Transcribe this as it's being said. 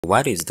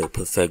What is the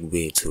perfect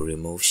way to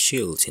remove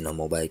shields in a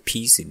mobile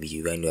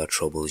PCB when you are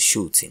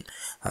troubleshooting?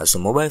 As a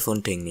mobile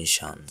phone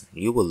technician,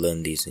 you will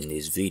learn this in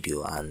this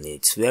video, and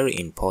it's very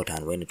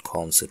important when it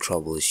comes to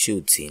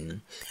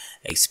troubleshooting,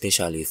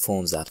 especially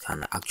phones that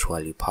can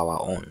actually power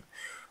on.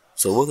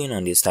 So working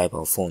on this type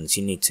of phones,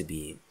 you need to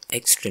be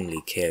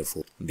extremely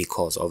careful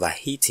because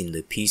overheating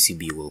the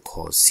PCB will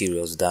cause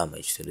serious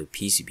damage to the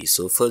PCB.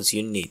 So first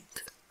you need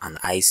an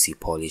IC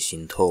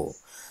polishing tool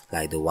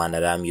like the one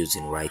that I'm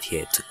using right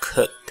here to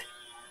cut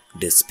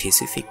the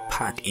specific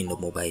part in the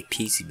mobile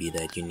PCB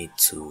that you need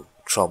to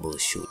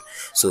troubleshoot.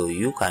 So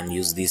you can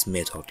use this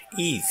method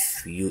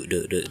if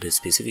the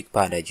specific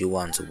part that you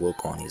want to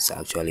work on is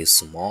actually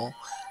small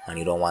and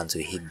you don't want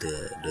to hit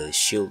the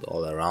shield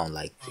all around.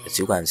 Like as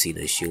you can see,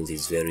 the shield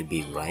is very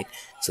big, right?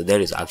 So there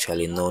is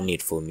actually no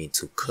need for me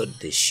to cut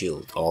the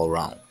shield all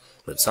around,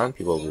 but some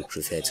people will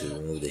prefer to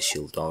remove the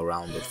shield all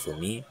around. But for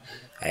me,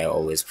 I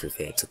always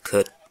prefer to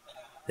cut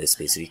the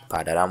specific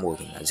part that I'm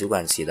working. As you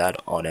can see,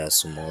 that other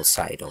small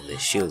side of the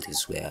shield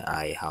is where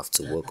I have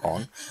to work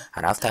on,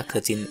 and after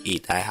cutting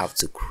it, I have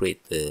to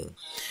create a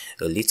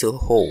little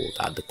hole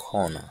at the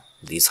corner.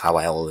 This is how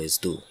I always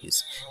do. You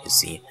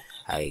see,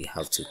 I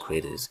have to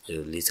create a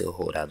little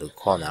hole at the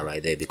corner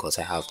right there because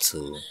I have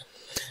to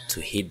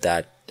hit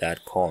that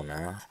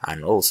corner.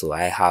 And also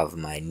I have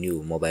my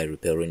new mobile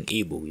repairing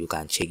ebook. You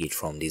can check it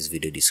from this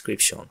video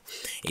description.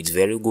 It's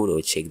very good,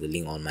 or check the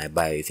link on my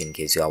bio if in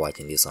case you are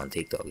watching this on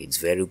TikTok. It's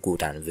very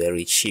good and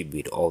very cheap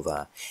with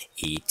over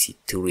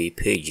 83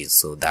 pages,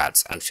 so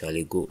that's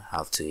actually good. I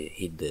have to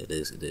hit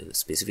the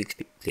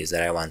specific place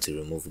that I want to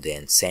remove,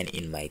 then send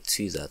in my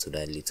tweezer to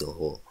that little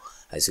hole.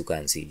 As you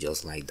can see,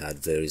 just like that,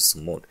 very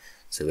smooth.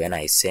 So when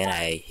I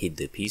hit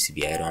the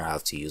PCB, I don't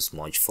have to use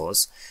much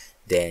force.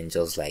 Then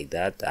just like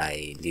that,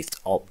 I lift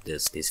up the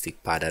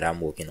specific part that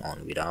I'm working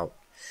on without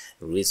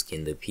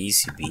risking the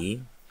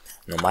PCB.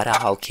 No matter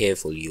how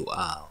careful you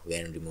are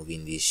when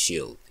removing this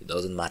shield, it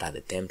doesn't matter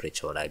the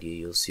temperature that you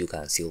use, you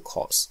can still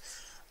cause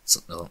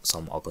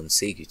some open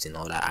circuits in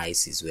other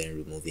ICs when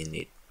removing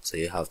it. So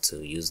you have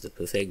to use the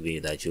perfect way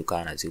that you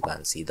can. As you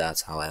can see,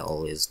 that's how I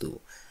always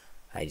do.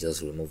 I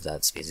just remove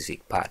that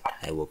specific part,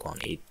 I work on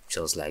it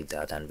just like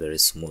that, and very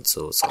smooth.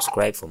 So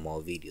subscribe for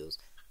more videos.